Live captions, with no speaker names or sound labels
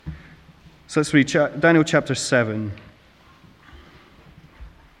So let's read Daniel chapter 7.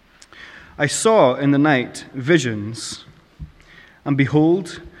 I saw in the night visions, and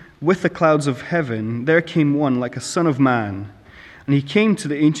behold, with the clouds of heaven there came one like a son of man, and he came to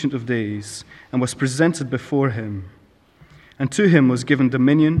the Ancient of Days, and was presented before him. And to him was given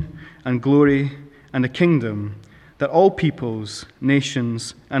dominion and glory and a kingdom, that all peoples,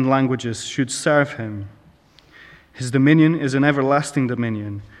 nations, and languages should serve him. His dominion is an everlasting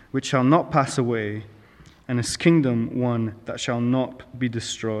dominion, which shall not pass away, and his kingdom one that shall not be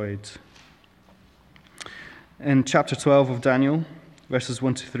destroyed. In chapter 12 of Daniel, verses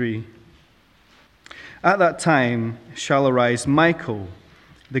 1 to 3. At that time shall arise Michael,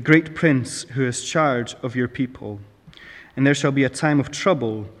 the great prince who has charge of your people. And there shall be a time of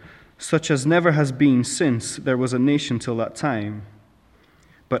trouble, such as never has been since there was a nation till that time.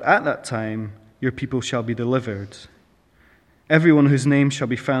 But at that time your people shall be delivered, everyone whose name shall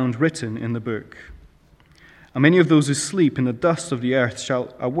be found written in the book. And many of those who sleep in the dust of the earth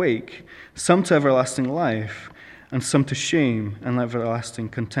shall awake, some to everlasting life, and some to shame and everlasting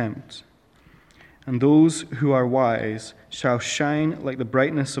contempt. And those who are wise shall shine like the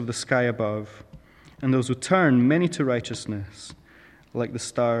brightness of the sky above, and those who turn many to righteousness, like the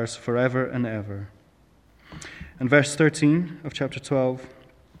stars forever and ever. And verse 13 of chapter 12,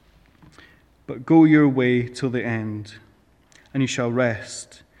 but go your way till the end, and you shall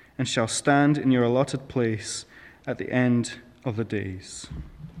rest, and shall stand in your allotted place at the end of the days.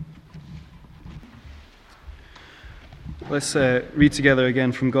 Let's read together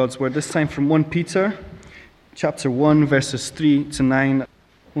again from God's Word, this time from 1 Peter, chapter 1, verses 3 to 9.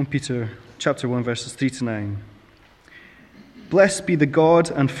 1 Peter, chapter 1, verses 3 to 9. Blessed be the God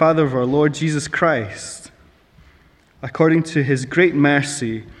and Father of our Lord Jesus Christ. According to his great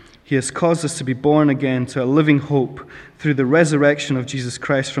mercy, he has caused us to be born again to a living hope through the resurrection of Jesus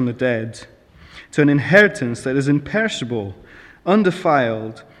Christ from the dead, to an inheritance that is imperishable,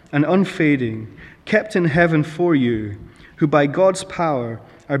 undefiled, and unfading, kept in heaven for you, who by God's power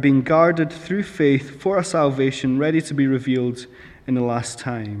are being guarded through faith for a salvation ready to be revealed in the last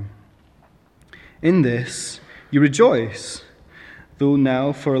time. In this you rejoice, though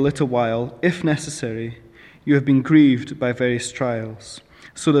now for a little while, if necessary, you have been grieved by various trials,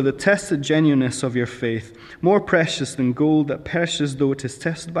 so that the tested genuineness of your faith, more precious than gold that perishes though it is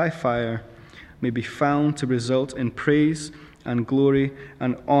tested by fire, may be found to result in praise and glory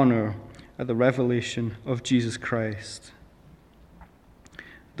and honor at the revelation of Jesus Christ.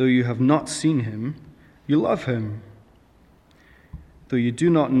 Though you have not seen him, you love him. Though you do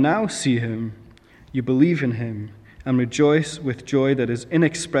not now see him, you believe in him and rejoice with joy that is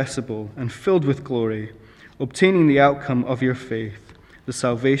inexpressible and filled with glory, obtaining the outcome of your faith, the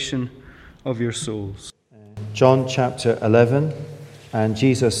salvation of your souls. John chapter 11 and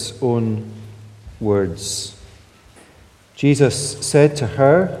Jesus' own words. Jesus said to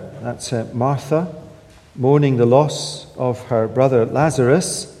her, that's Martha, mourning the loss of her brother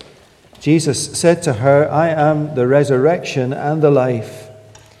Lazarus, Jesus said to her, I am the resurrection and the life.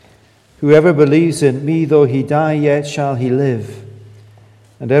 Whoever believes in me, though he die, yet shall he live.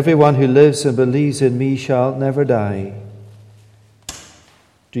 And everyone who lives and believes in me shall never die.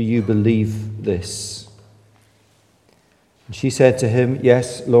 Do you believe this? And she said to him,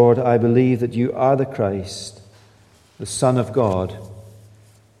 Yes, Lord, I believe that you are the Christ, the Son of God,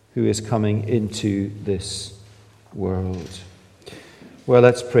 who is coming into this world. Well,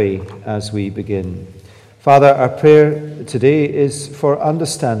 let's pray as we begin. Father, our prayer today is for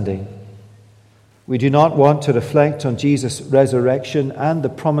understanding. We do not want to reflect on Jesus' resurrection and the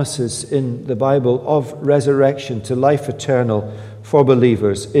promises in the Bible of resurrection to life eternal for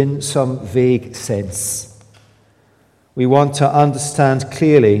believers in some vague sense. We want to understand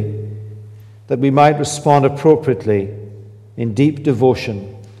clearly that we might respond appropriately in deep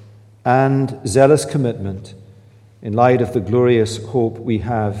devotion and zealous commitment in light of the glorious hope we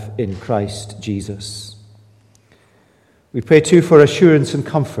have in Christ Jesus. We pray too for assurance and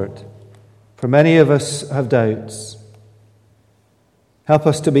comfort, for many of us have doubts. Help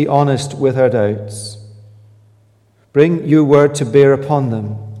us to be honest with our doubts. Bring your word to bear upon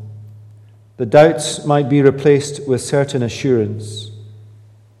them. The doubts might be replaced with certain assurance.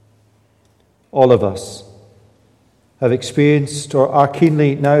 All of us have experienced or are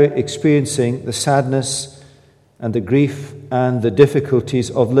keenly now experiencing the sadness and the grief and the difficulties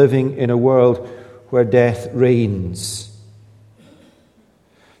of living in a world where death reigns.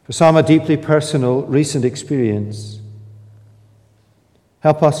 For some, a deeply personal recent experience.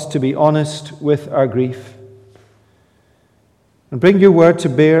 Help us to be honest with our grief And bring your word to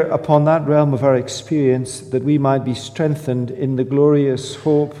bear upon that realm of our experience, that we might be strengthened in the glorious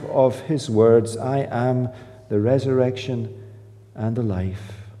hope of his words, I am the resurrection and the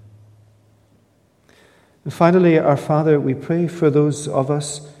life. And finally, our Father, we pray for those of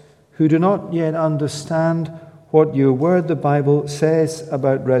us who do not yet understand what your word, the Bible, says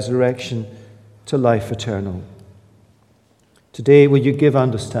about resurrection to life eternal. Today, will you give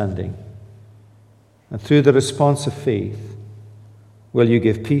understanding? And through the response of faith, will you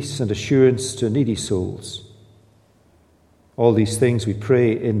give peace and assurance to needy souls? All these things we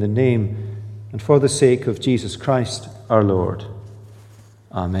pray in the name and for the sake of Jesus Christ our Lord.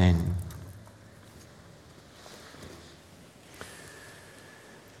 Amen.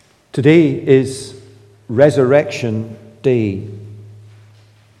 Today is Resurrection Day.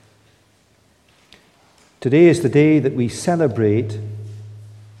 Today is the day that we celebrate.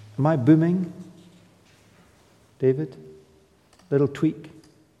 Am I booming? David? Little tweak?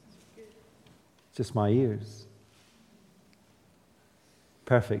 It's just my ears.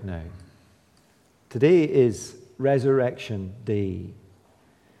 Perfect now. Today is Resurrection Day.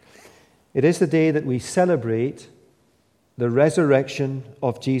 It is the day that we celebrate the resurrection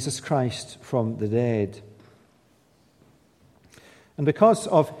of Jesus Christ from the dead. And because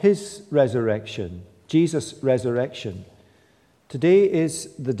of his resurrection, Jesus' resurrection, today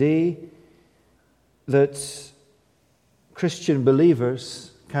is the day that Christian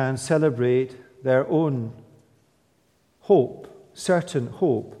believers can celebrate their own hope, certain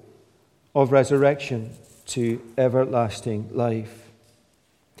hope of resurrection to everlasting life.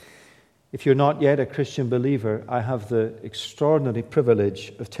 If you're not yet a Christian believer, I have the extraordinary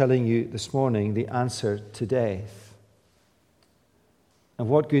privilege of telling you this morning the answer to death. And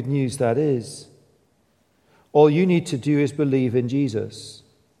what good news that is. All you need to do is believe in Jesus.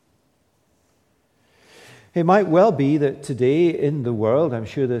 It might well be that today in the world, I'm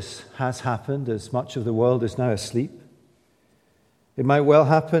sure this has happened as much of the world is now asleep. It might well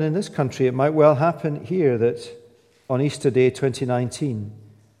happen in this country. It might well happen here that on Easter Day 2019,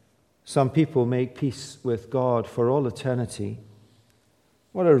 some people make peace with God for all eternity.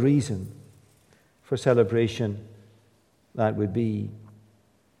 What a reason for celebration that would be.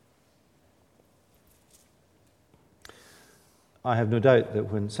 I have no doubt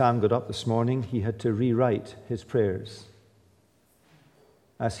that when Sam got up this morning, he had to rewrite his prayers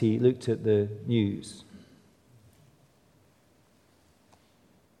as he looked at the news.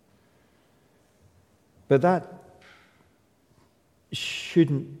 But that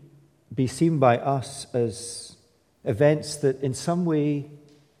shouldn't be seen by us as events that in some way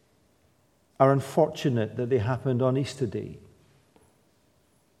are unfortunate that they happened on Easter Day.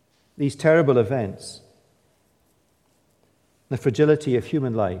 These terrible events, the fragility of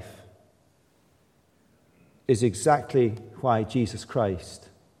human life, is exactly why Jesus Christ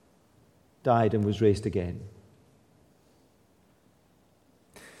died and was raised again.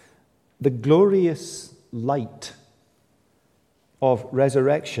 The glorious light of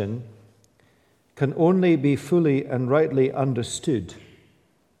resurrection can only be fully and rightly understood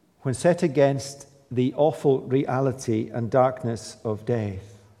when set against the awful reality and darkness of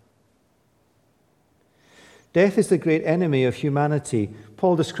death. Death is the great enemy of humanity.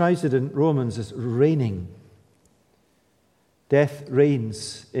 Paul describes it in Romans as reigning. Death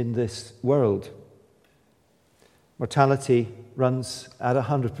reigns in this world. Mortality runs at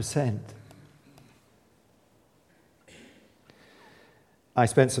 100%. I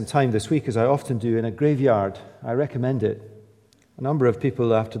spent some time this week, as I often do, in a graveyard. I recommend it. A number of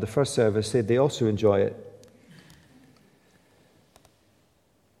people after the first service said they also enjoy it.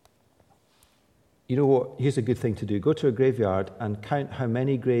 You know what? Here's a good thing to do. Go to a graveyard and count how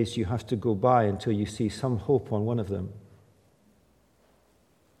many graves you have to go by until you see some hope on one of them.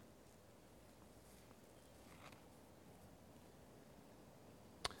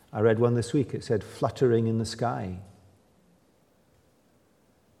 I read one this week. It said, fluttering in the sky.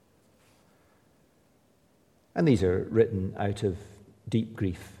 And these are written out of deep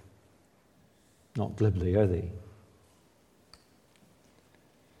grief. Not glibly, are they?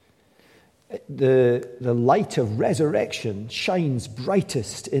 The light of resurrection shines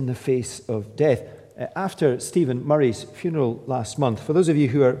brightest in the face of death. After Stephen Murray's funeral last month, for those of you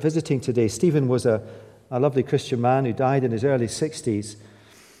who are visiting today, Stephen was a lovely Christian man who died in his early 60s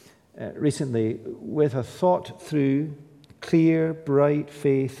recently with a thought-through, clear, bright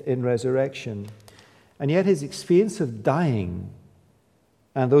faith in resurrection. And yet his experience of dying,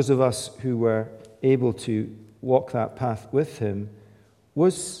 and those of us who were able to walk that path with him,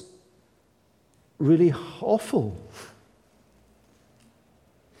 was really awful.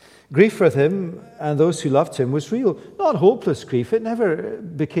 Grief for him and those who loved him was real. Not hopeless grief. It never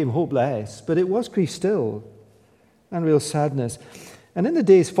became hopeless, but it was grief still, and real sadness. And in the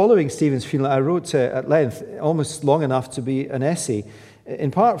days following Stephen's funeral, I wrote at length, almost long enough to be an essay,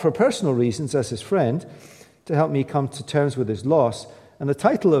 in part for personal reasons as his friend, to help me come to terms with his loss. And the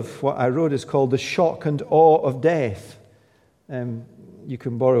title of what I wrote is called The Shock and Awe of Death. You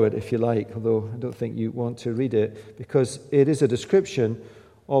can borrow it if you like, although I don't think you want to read it, because it is a description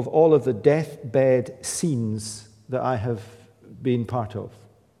of all of the deathbed scenes that I have been part of,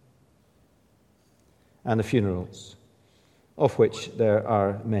 and the funerals, of which there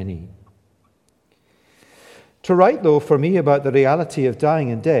are many. To write, though, for me about the reality of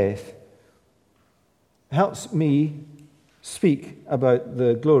dying and death helps me speak about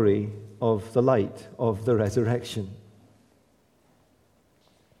the glory of the light of the resurrection.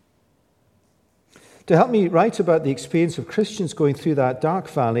 To help me write about the experience of Christians going through that dark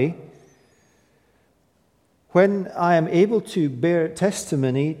valley, when I am able to bear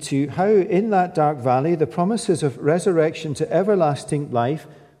testimony to how in that dark valley the promises of resurrection to everlasting life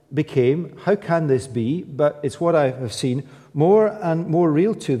became, how can this be, but it's what I have seen, more and more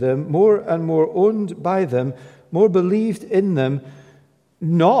real to them, more and more owned by them, more believed in them,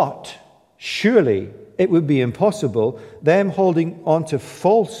 not, surely it would be impossible, them holding on to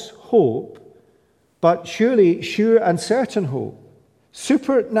false hope, but surely sure and certain hope,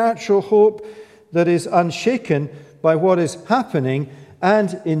 supernatural hope that is unshaken by what is happening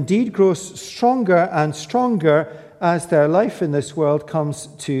and indeed grows stronger and stronger as their life in this world comes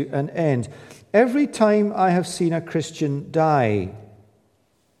to an end. Every time I have seen a Christian die,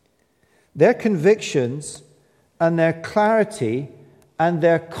 their convictions and their clarity and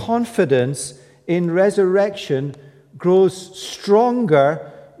their confidence in resurrection grows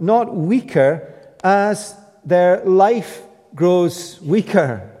stronger, not weaker, as their life grows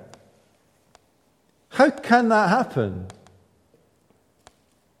weaker. How can that happen?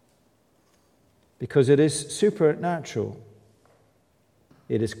 Because it is supernatural.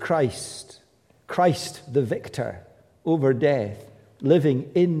 It is Christ the victor over death,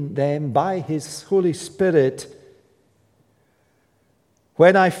 living in them by his Holy Spirit.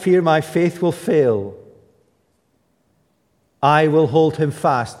 When I fear my faith will fail, I will hold him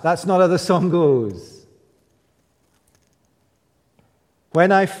fast. That's not how the song goes.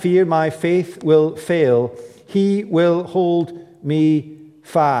 When I fear my faith will fail, he will hold me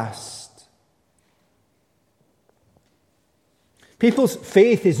fast. People's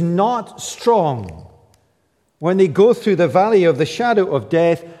faith is not strong when they go through the valley of the shadow of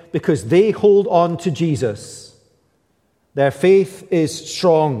death because they hold on to Jesus. Their faith is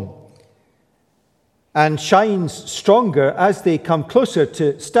strong and shines stronger as they come closer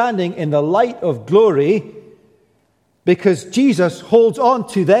to standing in the light of glory because Jesus holds on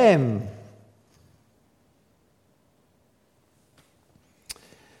to them.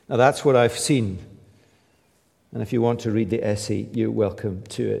 Now that's what I've seen. And if you want to read the essay, you're welcome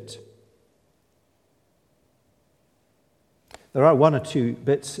to it. There are one or two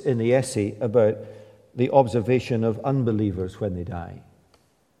bits in the essay about the observation of unbelievers when they die,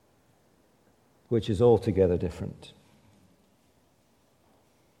 which is altogether different.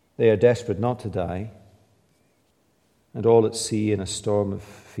 They are desperate not to die, and all at sea in a storm of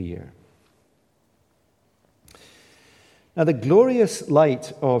fear. Now, the glorious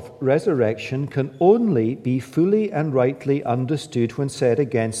light of resurrection can only be fully and rightly understood when set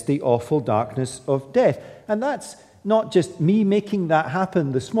against the awful darkness of death. And that's not just me making that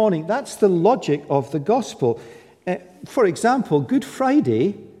happen this morning. That's the logic of the gospel. For example, Good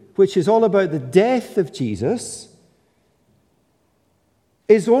Friday, which is all about the death of Jesus,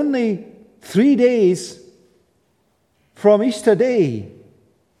 is only 3 days from Easter Day.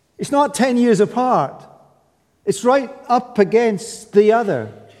 It's not 10 years apart. It's right up against the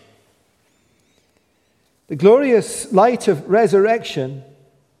other. The glorious light of resurrection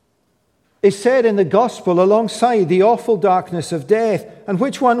is said in the gospel alongside the awful darkness of death. And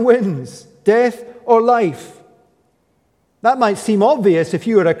which one wins? Death or life? That might seem obvious if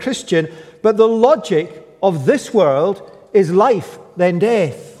you are a Christian, but the logic of this world is life, then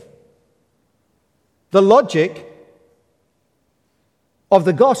death. The logic of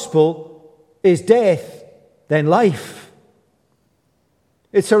the gospel is death, then life.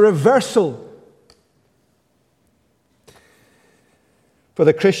 It's a reversal. For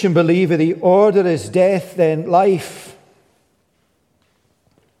the Christian believer, the order is death, then life.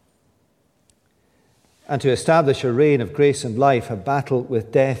 And to establish a reign of grace and life, a battle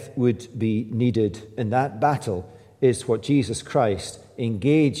with death would be needed. And that battle is what Jesus Christ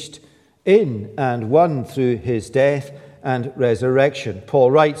engaged in and won through his death and resurrection.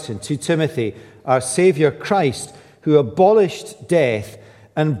 Paul writes in 2 Timothy, our Saviour Christ, who abolished death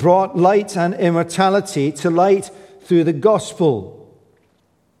and brought light and immortality to light through the gospel.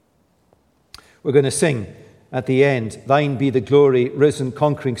 We're going to sing at the end, Thine be the glory, risen,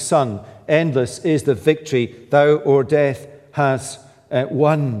 conquering Son. Endless is the victory thou o'er death hast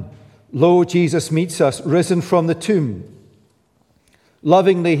won. Lo, Jesus meets us, risen from the tomb.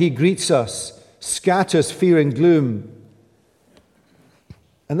 Lovingly he greets us, scatters fear and gloom.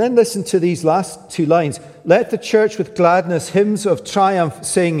 And then listen to these last two lines. Let the church with gladness hymns of triumph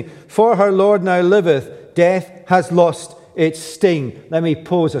sing, for her Lord now liveth, death has lost its sting. Let me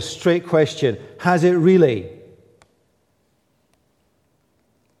pose a straight question. Has it really?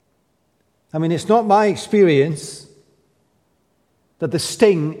 I mean, it's not my experience that the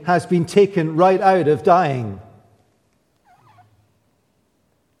sting has been taken right out of dying.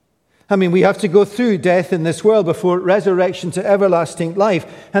 I mean, we have to go through death in this world before resurrection to everlasting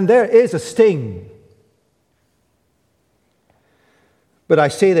life, and there is a sting. But I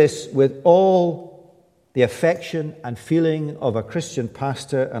say this with all the affection and feeling of a Christian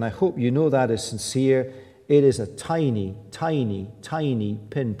pastor, and I hope you know that is sincere. It is a tiny, tiny, tiny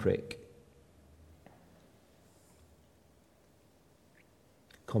pinprick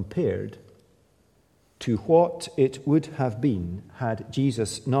compared to what it would have been had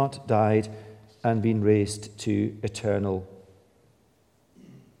Jesus not died and been raised to eternal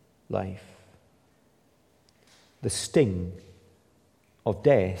life. The sting of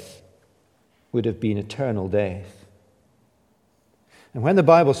death would have been eternal death. And when the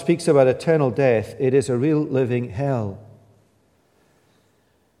Bible speaks about eternal death, it is a real living hell.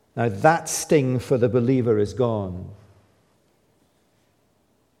 Now that sting for the believer is gone.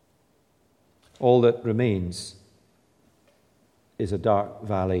 All that remains is a dark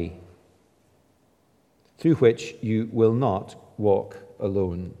valley through which you will not walk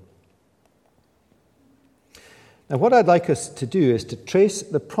alone. Now, what I'd like us to do is to trace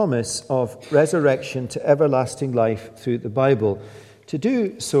the promise of resurrection to everlasting life through the Bible. To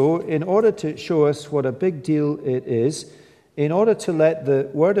do so in order to show us what a big deal it is, in order to let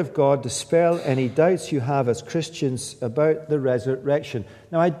the Word of God dispel any doubts you have as Christians about the resurrection.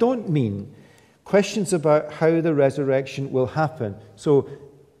 Now, I don't mean questions about how the resurrection will happen. So,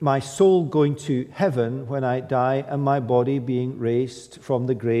 my soul going to heaven when I die and my body being raised from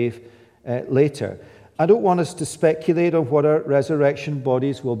the grave later. I don't want us to speculate on what our resurrection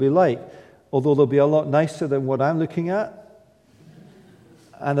bodies will be like, although they'll be a lot nicer than what I'm looking at,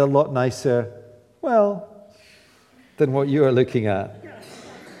 and a lot nicer, well, than what you are looking at.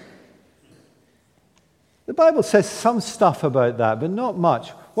 The Bible says some stuff about that, but not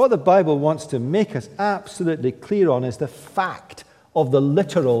much. What the Bible wants to make us absolutely clear on is the fact of the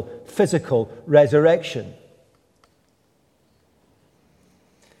literal, physical resurrection.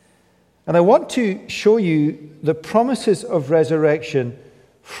 And I want to show you the promises of resurrection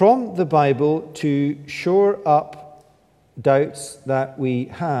from the Bible to shore up doubts that we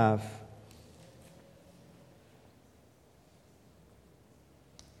have.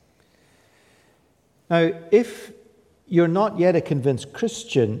 Now, if you're not yet a convinced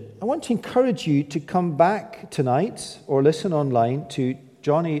Christian, I want to encourage you to come back tonight or listen online to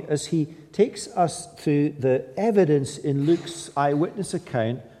Johnny as he takes us through the evidence in Luke's eyewitness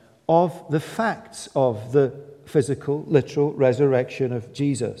account of the facts of the physical, literal resurrection of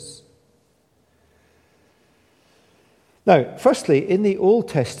Jesus. Now, firstly, in the Old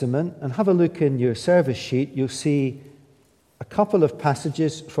Testament, and have a look in your service sheet, you'll see a couple of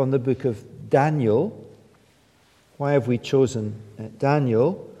passages from the book of Daniel. Why have we chosen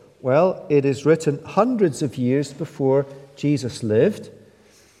Daniel? Well, it is written hundreds of years before Jesus lived,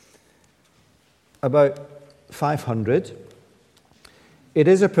 about 500. It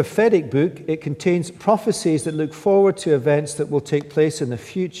is a prophetic book. It contains prophecies that look forward to events that will take place in the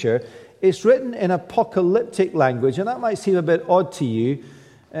future. It's written in apocalyptic language, and that might seem a bit odd to you.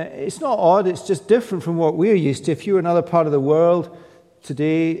 It's not odd, it's just different from what we're used to. If you were in another part of the world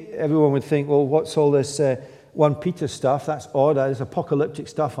today, everyone would think, well, what's all this 1 Peter stuff? That's odd. That is apocalyptic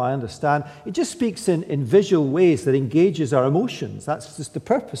stuff, I understand. It just speaks in visual ways that engages our emotions. That's just the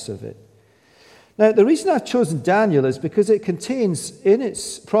purpose of it. Now, the reason I've chosen Daniel is because it contains in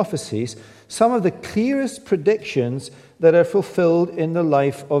its prophecies some of the clearest predictions that are fulfilled in the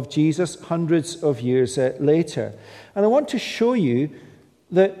life of Jesus hundreds of years later. And I want to show you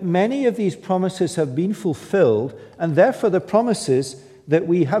that many of these promises have been fulfilled, and therefore the promises that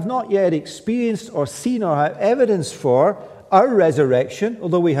we have not yet experienced or seen or have evidence for, our resurrection,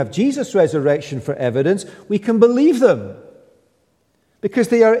 although we have Jesus' resurrection for evidence, we can believe them because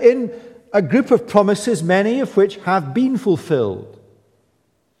they are in a group of promises, many of which have been fulfilled.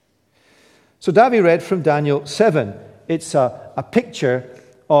 So Davy read from Daniel 7. It's a picture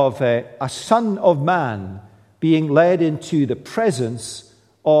of a son of man being led into the presence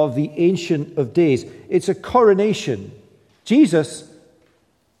of the Ancient of Days. It's a coronation. Jesus,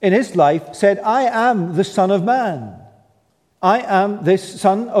 in his life, said, I am the Son of Man. I am this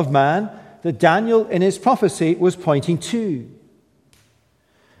Son of Man that Daniel in his prophecy was pointing to.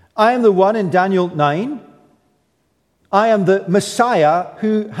 I am the one in Daniel 9. I am the Messiah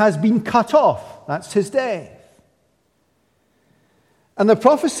who has been cut off. That's his death. And the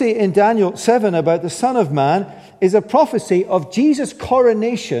prophecy in Daniel 7 about the Son of Man is a prophecy of Jesus'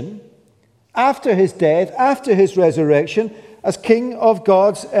 coronation after his death, after his resurrection, as King of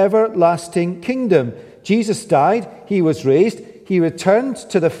God's everlasting kingdom. Jesus died, he was raised, he returned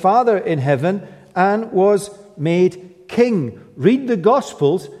to the Father in heaven and was made king. Read the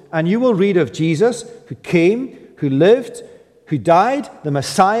Gospels and you will read of Jesus who came, who lived, who died, the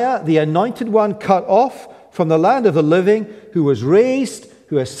Messiah, the anointed one cut off from the land of the living, who was raised,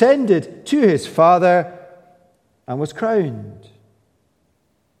 who ascended to his Father and was crowned.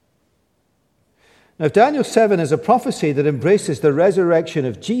 Now, if Daniel 7 is a prophecy that embraces the resurrection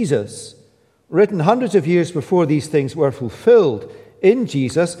of Jesus, written hundreds of years before these things were fulfilled in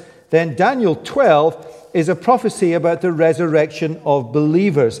Jesus, then Daniel 12 is a prophecy about the resurrection of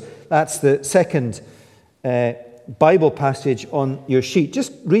believers. That's the second Bible passage on your sheet.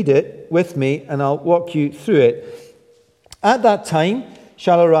 Just read it with me and I'll walk you through it. At that time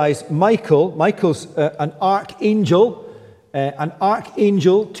shall arise Michael. Michael's an archangel. An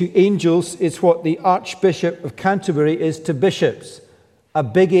archangel to angels is what the Archbishop of Canterbury is to bishops. A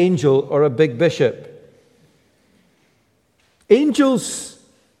big angel or a big bishop. Angels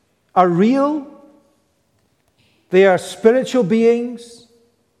are real. They are spiritual beings.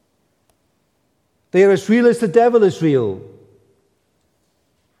 They are as real as the devil is real.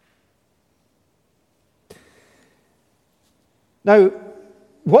 Now,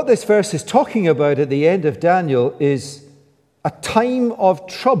 what this verse is talking about at the end of Daniel is a time of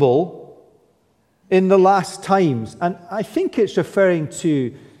trouble in the last times. And I think it's referring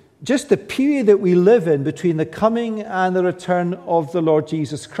to just the period that we live in between the coming and the return of the Lord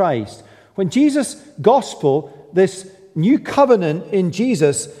Jesus Christ. When Jesus' gospel, this new covenant in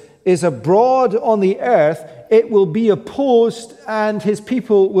Jesus, is abroad on the earth, it will be opposed and his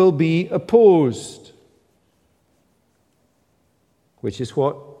people will be opposed. Which is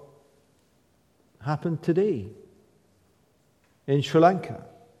what happened today in Sri Lanka.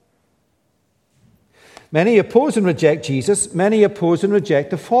 Many oppose and reject Jesus. Many oppose and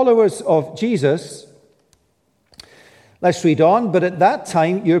reject the followers of Jesus. Let's read on. But at that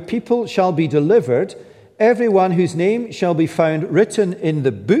time your people shall be delivered, everyone whose name shall be found written in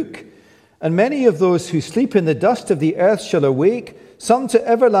the book. And many of those who sleep in the dust of the earth shall awake, some to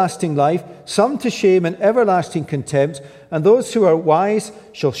everlasting life, some to shame and everlasting contempt. And those who are wise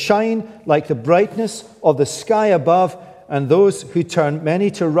shall shine like the brightness of the sky above, and those who turn many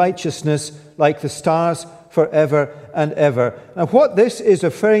to righteousness like the stars forever and ever. Now, what this is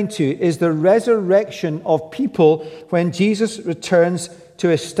referring to is the resurrection of people when Jesus returns to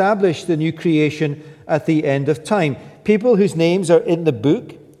establish the new creation at the end of time. People whose names are in the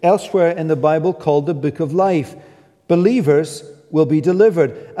book, elsewhere in the Bible called the book of life. Believers will be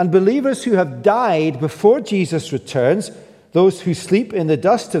delivered. And believers who have died before Jesus returns, those who sleep in the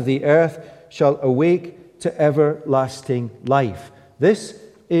dust of the earth, shall awake to everlasting life. This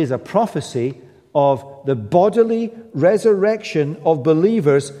is a prophecy of the bodily resurrection of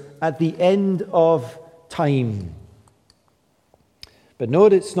believers at the end of time. But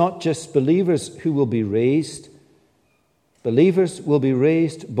note, it's not just believers who will be raised. Believers will be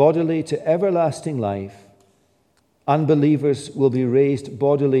raised bodily to everlasting life. Unbelievers will be raised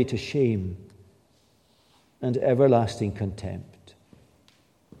bodily to shame and everlasting contempt.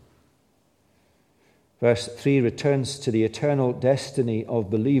 Verse 3 returns to the eternal destiny of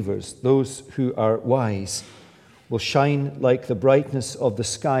believers. Those who are wise will shine like the brightness of the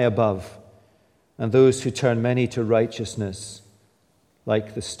sky above, and those who turn many to righteousness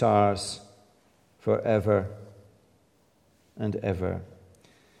like the stars forever and ever.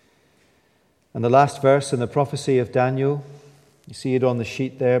 And the last verse in the prophecy of Daniel, you see it on the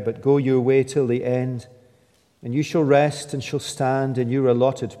sheet there, but go your way till the end, and you shall rest and shall stand in your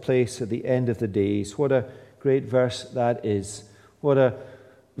allotted place at the end of the days. What a great verse that is. What a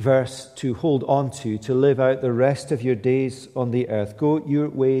verse to hold on to live out the rest of your days on the earth. Go your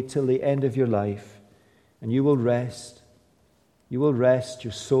way till the end of your life, and you will rest. You will rest,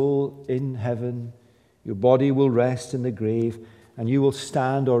 your soul in heaven. Your body will rest in the grave, and you will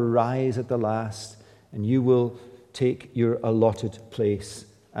stand or rise at the last, and you will take your allotted place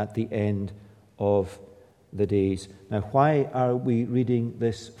at the end of the days. Now, why are we reading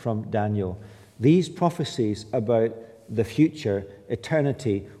this from Daniel? These prophecies about the future,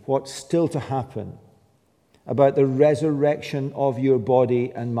 eternity, what's still to happen, about the resurrection of your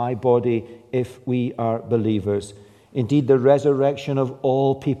body and my body if we are believers, indeed the resurrection of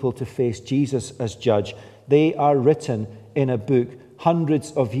all people to face Jesus as judge, they are written in a book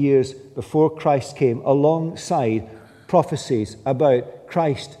hundreds of years before Christ came, alongside prophecies about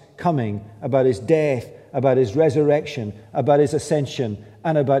Christ coming, about his death, about his resurrection, about his ascension,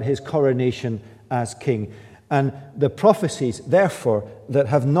 and about his coronation as king. And the prophecies, therefore, that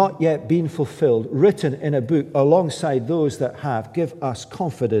have not yet been fulfilled, written in a book alongside those that have, give us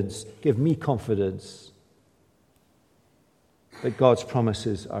confidence, give me confidence that God's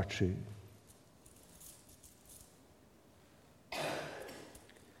promises are true.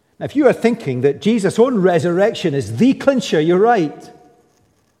 Now, if you are thinking that Jesus' own resurrection is the clincher, you're right.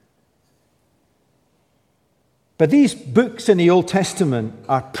 But these books in the Old Testament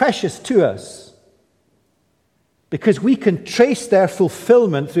are precious to us because we can trace their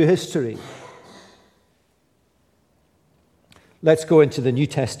fulfillment through history. Let's go into the New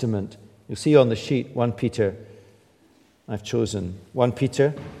Testament. You'll see on the sheet 1 Peter. I've chosen 1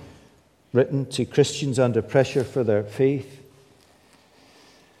 Peter, written to Christians under pressure for their faith.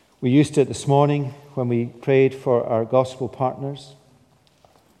 We used it this morning when we prayed for our gospel partners.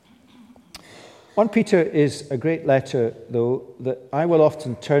 1 Peter is a great letter, though, that I will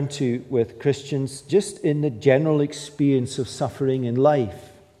often turn to with Christians just in the general experience of suffering in life.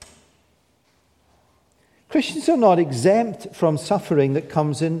 Christians are not exempt from suffering that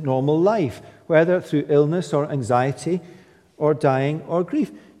comes in normal life, whether through illness or anxiety or dying or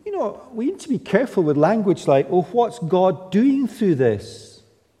grief. You know, we need to be careful with language like, oh, what's God doing through this?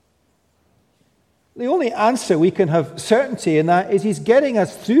 The only answer we can have certainty in that is he's getting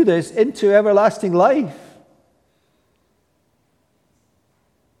us through this into everlasting life.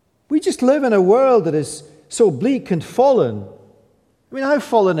 We just live in a world that is so bleak and fallen. I mean, how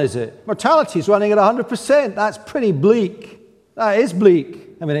fallen is it? Mortality is running at 100%. That's pretty bleak. That is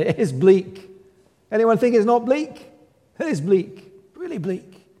bleak. I mean, it is bleak. Anyone think it's not bleak? It is bleak. Really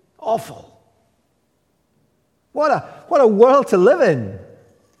bleak. Awful. What a world to live in.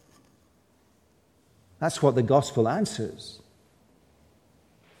 That's what the gospel answers.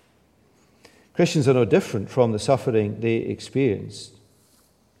 Christians are no different from the suffering they experienced.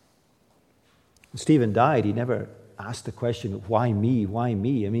 When Stephen died, he never asked the question, why me? Why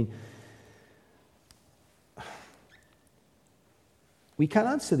me? I mean, we can't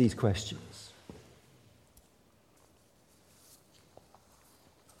answer these questions.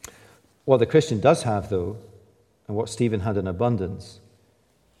 What the Christian does have, though, and what Stephen had in abundance,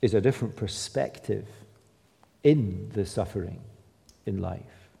 is a different perspective in the suffering in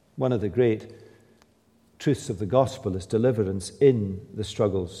life. One of the great truths of the gospel is deliverance in the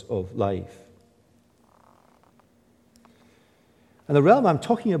struggles of life. And the realm I'm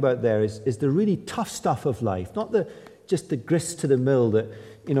talking about there is the really tough stuff of life, not just the grist to the mill that,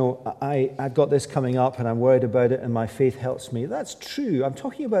 you know, I've got this coming up and I'm worried about it and my faith helps me. That's true. I'm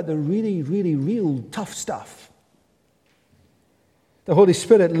talking about the really, really real tough stuff. The Holy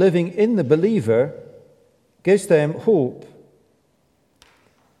Spirit living in the believer gives them hope,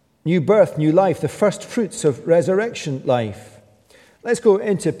 new birth, new life, the first fruits of resurrection life. Let's go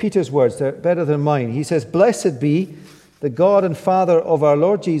into Peter's words. They're better than mine. He says, "Blessed be the God and Father of our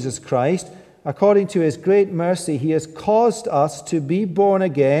Lord Jesus Christ. According to his great mercy, he has caused us to be born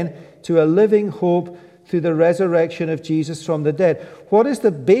again to a living hope through the resurrection of Jesus from the dead." What is the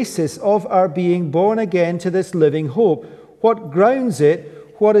basis of our being born again to this living hope? What grounds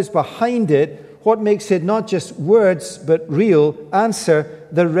it? What is behind it? What makes it not just words but real? Answer: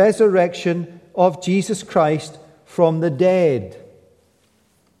 the resurrection of Jesus Christ from the dead.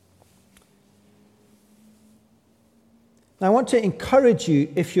 Now, I want to encourage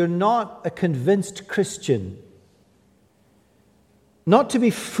you, if you're not a convinced Christian, not to be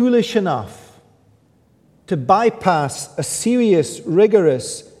foolish enough to bypass a serious,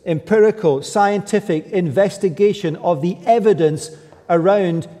 rigorous, empirical, scientific investigation of the evidence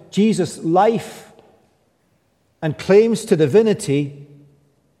around Jesus' life and claims to divinity,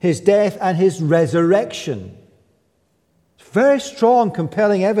 his death and his resurrection. It's very strong,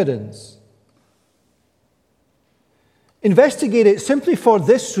 compelling evidence. Investigate it simply for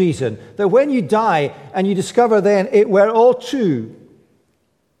this reason, that when you die and you discover then it were all true,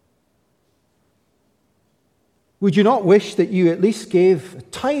 would you not wish that you at least gave a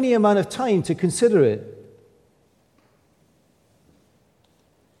tiny amount of time to consider it?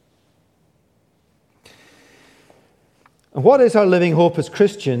 And what is our living hope as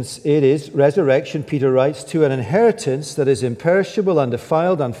Christians? It is resurrection, Peter writes, to an inheritance that is imperishable,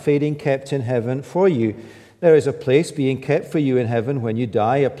 undefiled, unfading, kept in heaven for you. There is a place being kept for you in heaven when you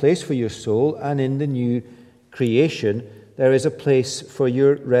die, a place for your soul, and in the new creation, there is a place for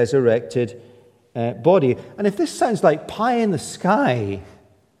your resurrected body. And if this sounds like pie in the sky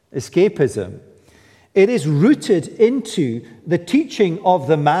escapism, it is rooted into the teaching of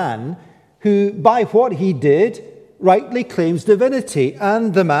the man who, by what he did, rightly claims divinity,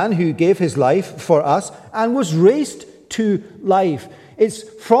 and the man who gave his life for us and was raised to life. It's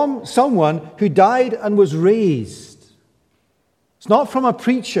from someone who died and was raised. It's not from a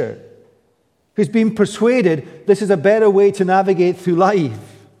preacher who's been persuaded this is a better way to navigate through life.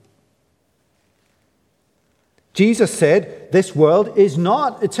 Jesus said, this world is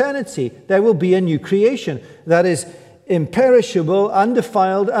not eternity. There will be a new creation that is imperishable,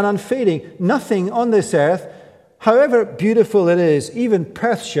 undefiled, and unfading. Nothing on this earth, however beautiful it is, even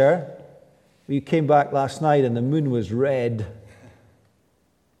Perthshire, we came back last night and the moon was red.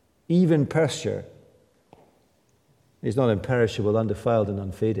 Even Perthshire is not imperishable, undefiled, and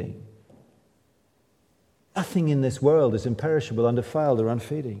unfading. Nothing in this world is imperishable, undefiled, or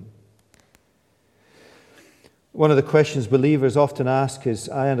unfading. One of the questions believers often ask is,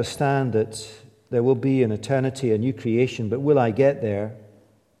 I understand that there will be an eternity, a new creation, but will I get there?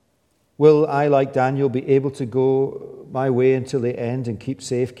 Will I, like Daniel, be able to go my way until the end and keep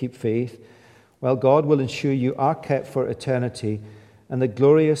safe, keep faith? Well, God will ensure you are kept for eternity, and the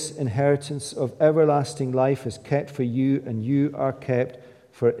glorious inheritance of everlasting life is kept for you, and you are kept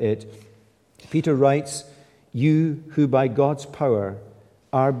for it. Peter writes, you who by God's power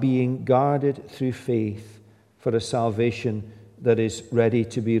are being guarded through faith for a salvation that is ready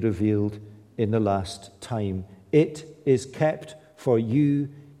to be revealed in the last time. It is kept for you.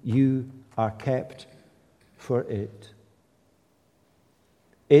 You are kept for it.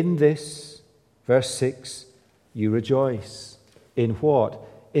 In this, verse 6, you rejoice. In what?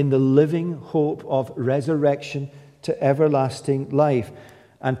 In the living hope of resurrection to everlasting life.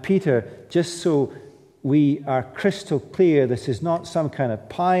 And Peter, just so we are crystal clear, this is not some kind of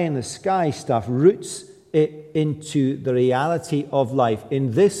pie in the sky stuff, roots it into the reality of life.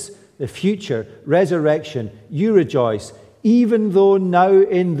 In this, the future, resurrection, you rejoice, even though now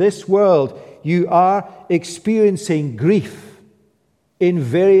in this world you are experiencing grief in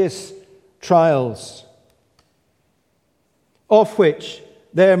various trials, of which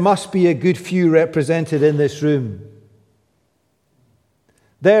there must be a good few represented in this room.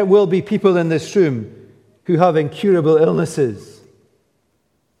 There will be people in this room who have incurable illnesses.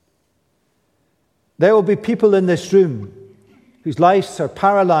 There will be people in this room whose lives are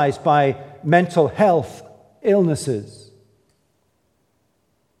paralyzed by mental health illnesses.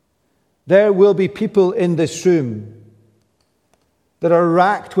 There will be people in this room that are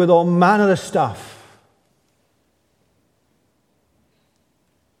racked with all manner of stuff.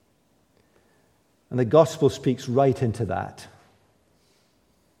 And the gospel speaks right into that.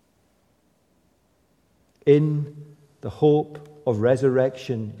 In the hope of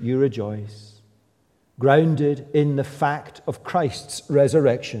resurrection, you rejoice. Grounded in the fact of Christ's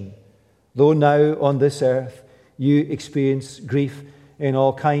resurrection, though now on this earth you experience grief in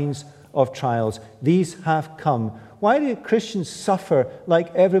all kinds of trials. These have come. Why do Christians suffer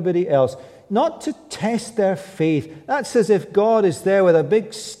like everybody else? Not to test their faith. That's as if God is there with a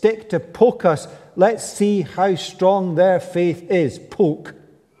big stick to poke us. Let's see how strong their faith is. Poke.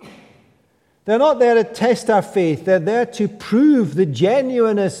 They're not there to test our faith. They're there to prove the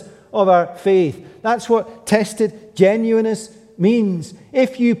genuineness of our faith. That's what tested genuineness means.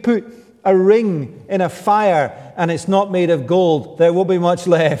 If you put a ring in a fire and it's not made of gold, there won't be much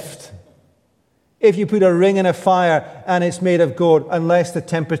left. If you put a ring in a fire and it's made of gold, unless the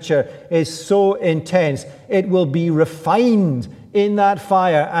temperature is so intense, it will be refined in that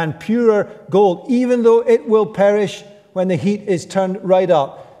fire and purer gold, even though it will perish when the heat is turned right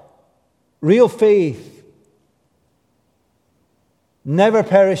up. Real faith never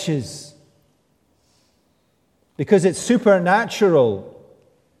perishes because it's supernatural.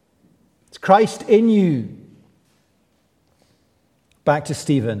 It's Christ in you. Back to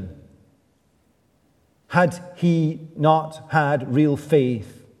Stephen. Had he not had real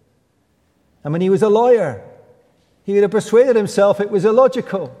faith? And when he was a lawyer, he would have persuaded himself it was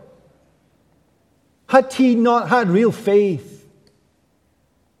illogical. Had he not had real faith,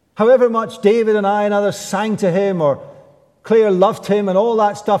 however much David and I and others sang to him, or Claire loved him and all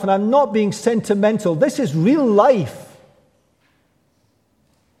that stuff, and I'm not being sentimental, this is real life.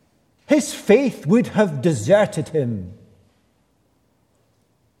 His faith would have deserted him.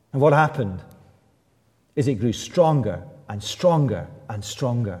 And what happened is it grew stronger and stronger and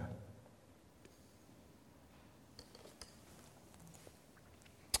stronger.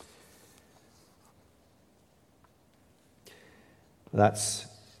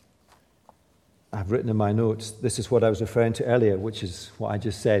 I've written in my notes, this is what I was referring to earlier, which is what I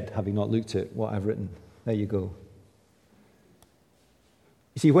just said, having not looked at what I've written. There you go.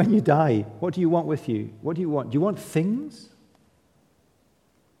 You see, when you die, what do you want with you? What do you want? Do you want things?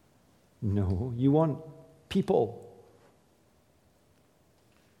 No, you want people.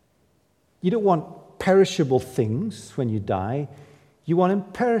 You don't want perishable things when you die. You want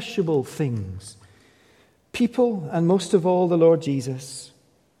imperishable things. People, and most of all, the Lord Jesus.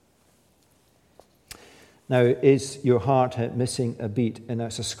 Now, is your heart missing a beat? And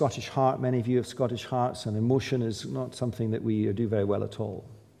it's a Scottish heart. Many of you have Scottish hearts, and emotion is not something that we do very well at all.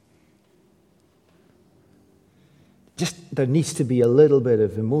 Just there needs to be a little bit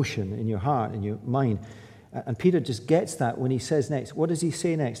of emotion in your heart, in your mind. And Peter just gets that when he says next. What does he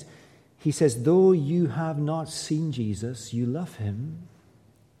say next? He says, though you have not seen Jesus, you love him.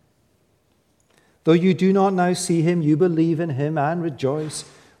 Though you do not now see him, you believe in him and rejoice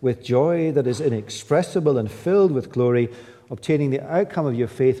with joy that is inexpressible and filled with glory, obtaining the outcome of your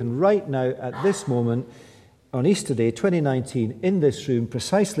faith. And right now, at this moment, on Easter Day 2019, in this room,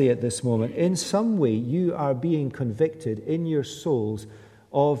 precisely at this moment, in some way you are being convicted in your souls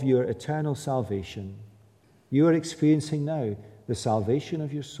of your eternal salvation. You are experiencing now the salvation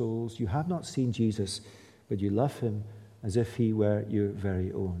of your souls. You have not seen Jesus, but you love him as if he were your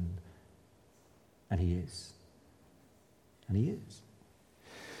very own. And he is. And he is.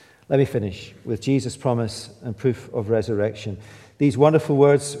 Let me finish with Jesus' promise and proof of resurrection. These wonderful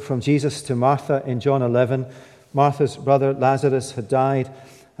words from Jesus to Martha in John 11. Martha's brother Lazarus had died,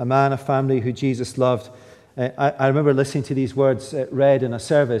 a man of family who Jesus loved. I remember listening to these words read in a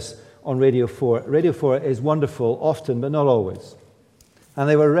service on Radio 4. Radio 4 is wonderful often, but not always. And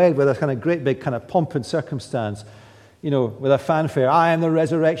they were read with a kind of great big kind of pomp and circumstance, with a fanfare. I am the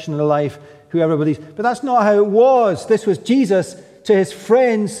resurrection and the life, whoever believes. But that's not how it was. This was Jesus to his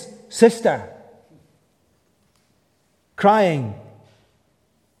friend's sister, crying,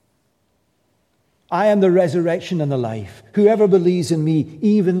 I am the resurrection and the life. Whoever believes in me,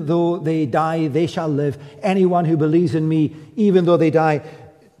 even though they die, they shall live. Anyone who believes in me, even though they die.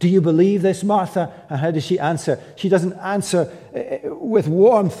 Do you believe this, Martha? And how does she answer? She doesn't answer with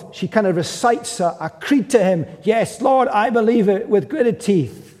warmth. She kind of recites a creed to him. Yes, Lord, I believe it, with gritted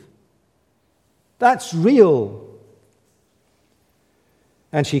teeth. That's real.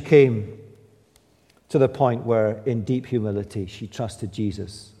 And she came to the point where, in deep humility, she trusted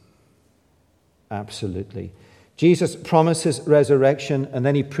Jesus. Absolutely. Jesus promises resurrection, and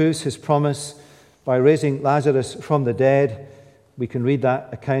then he proves his promise by raising Lazarus from the dead. We can read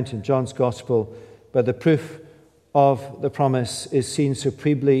that account in John's Gospel, but the proof of the promise is seen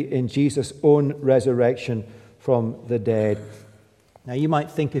supremely in Jesus' own resurrection from the dead. Now, you might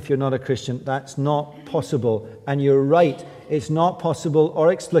think, if you're not a Christian, that's not possible. And you're right. It's not possible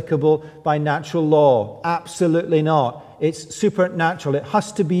or explicable by natural law. Absolutely not. It's supernatural. It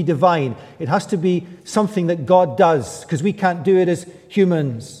has to be divine. It has to be something that God does, because we can't do it as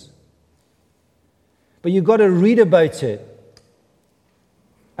humans. But you've got to read about it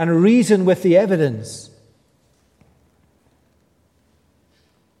and reason with the evidence.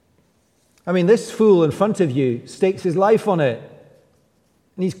 I mean, this fool in front of you stakes his life on it.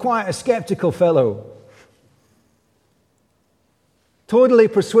 And he's quite a skeptical fellow. Totally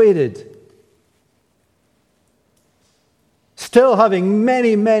persuaded. Still having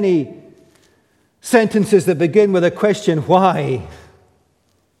many, many sentences that begin with a question, why?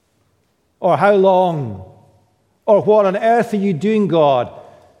 Or how long? Or what on earth are you doing, God?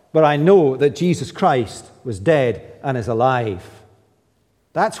 But I know that Jesus Christ was dead and is alive.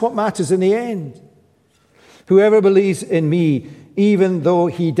 That's what matters in the end. Whoever believes in me, even though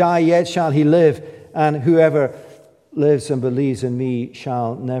he die, yet shall he live. And whoever lives and believes in me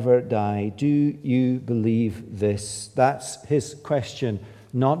shall never die. Do you believe this? That's his question,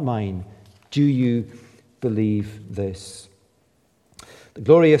 not mine. Do you believe this? The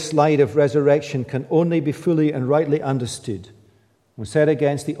glorious light of resurrection can only be fully and rightly understood when set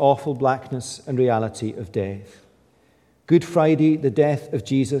against the awful blackness and reality of death. Good Friday, the death of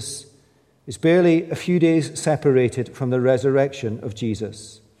Jesus, is barely a few days separated from the resurrection of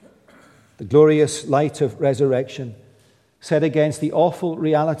Jesus. The glorious light of resurrection set against the awful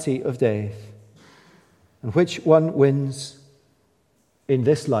reality of death. And which one wins in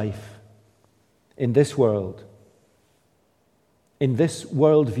this life, in this world, in this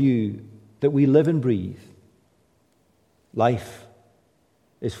worldview that we live and breathe? Life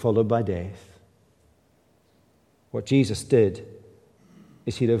is followed by death. What Jesus did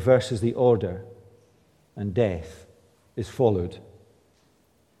is he reverses the order, and death is followed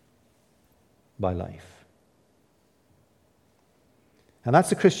by life. And that's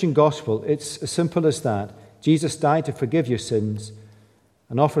the Christian gospel. It's as simple as that. Jesus died to forgive your sins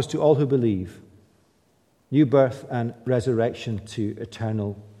and offers to all who believe new birth and resurrection to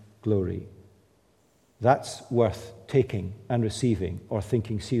eternal glory. That's worth taking and receiving or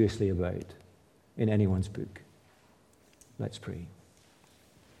thinking seriously about in anyone's book. Let's pray.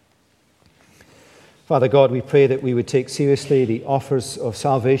 Father God, we pray that we would take seriously the offers of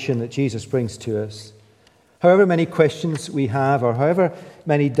salvation that Jesus brings to us. However many questions we have or however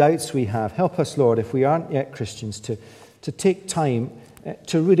many doubts we have, help us, Lord, if we aren't yet Christians, to take time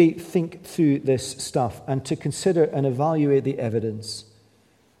to really think through this stuff and to consider and evaluate the evidence.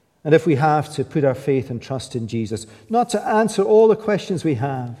 And if we have, to put our faith and trust in Jesus, not to answer all the questions we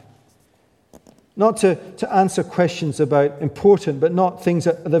have, not to answer questions about important but not things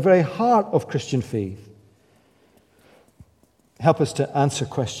at the very heart of Christian faith. Help us to answer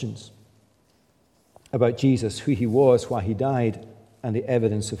questions about Jesus, who he was, why he died, and the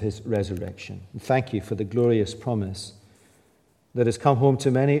evidence of his resurrection. And thank you for the glorious promise that has come home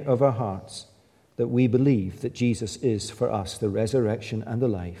to many of our hearts, that we believe that Jesus is for us the resurrection and the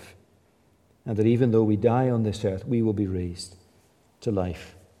life, and that even though we die on this earth, we will be raised to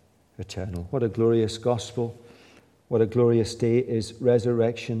life eternal. What a glorious gospel. What a glorious day is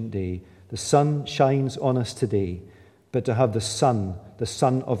Resurrection Day. The sun shines on us today, but to have the Son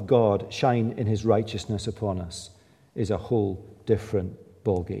of God, shine in his righteousness upon us is a whole different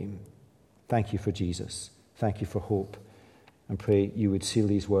ballgame. Thank you for Jesus. Thank you for hope. And pray you would seal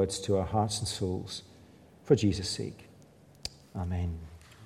these words to our hearts and souls for Jesus' sake. Amen.